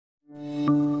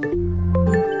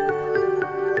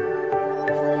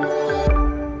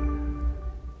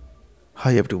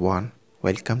Hi everyone,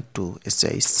 welcome to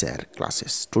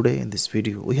shsirclasses. Today in this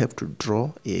video we have to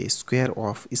draw a square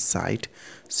of its side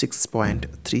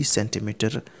 6.3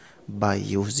 centimeter by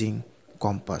using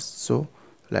compass. So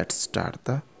let's start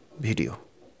the video.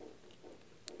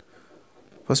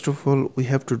 First of all, we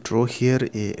have to draw here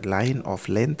a line of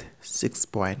length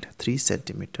 6.3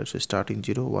 centimeters. So starting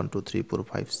 0, 1, 2, 3, 4,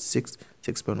 5, 6,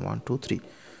 6.1, 2, 3.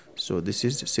 So this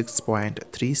is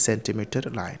 6.3 centimeter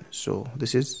line. So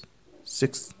this is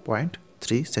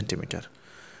 6.3 centimeter.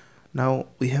 Now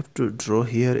we have to draw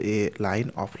here a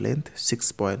line of length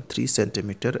 6.3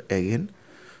 centimeter again.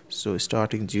 So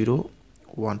starting 0,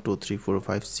 1, 2, 3, 4,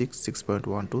 5, 6,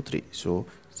 6.123. So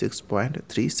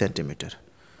 6.3 centimeter.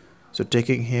 So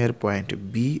taking here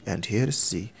point B and here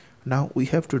C. Now we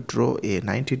have to draw a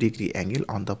 90-degree angle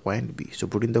on the point B. So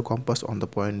putting the compass on the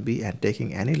point B and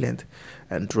taking any length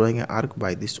and drawing an arc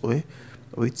by this way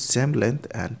with same length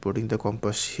and putting the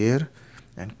compass here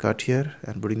and cut here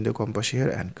and putting the compass here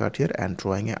and cut here and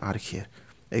drawing an arc here.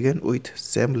 Again with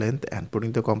same length and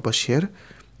putting the compass here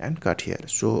and cut here.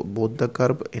 So both the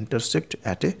curve intersect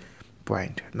at a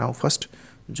point. Now first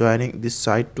joining this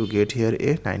side to get here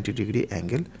a 90-degree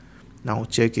angle. Now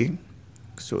checking,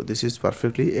 so this is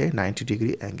perfectly a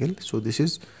 90-degree angle. So this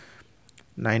is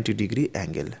 90-degree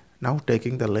angle. Now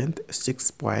taking the length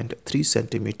 6.3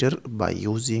 centimeter by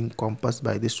using compass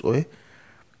by this way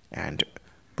and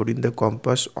putting the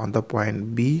compass on the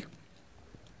point B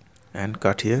and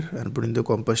cut here and putting the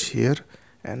compass here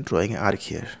and drawing an arc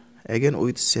here. Again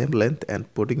with same length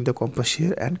and putting the compass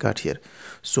here and cut here.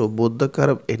 So both the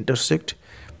curve intersect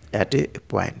at a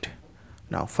point.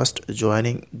 Now first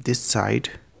joining this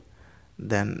side,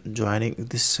 then joining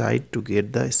this side to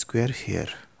get the square here.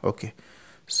 Okay,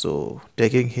 so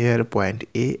taking here point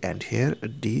A and here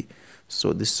D.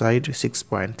 So this side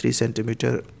 6.3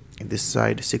 centimeter, this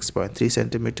side 6.3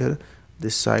 centimeter,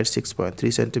 this side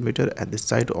 6.3 centimeter, and this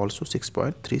side also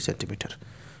 6.3 centimeter.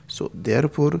 So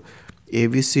therefore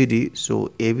ABCD,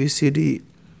 so ABCD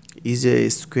is a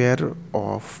square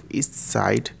of each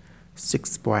side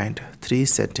 6.3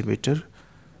 centimeter.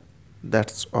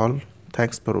 That's all.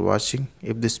 Thanks for watching.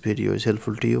 If this video is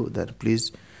helpful to you, then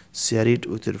please share it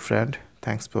with your friend.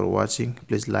 Thanks for watching.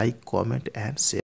 Please like, comment and share.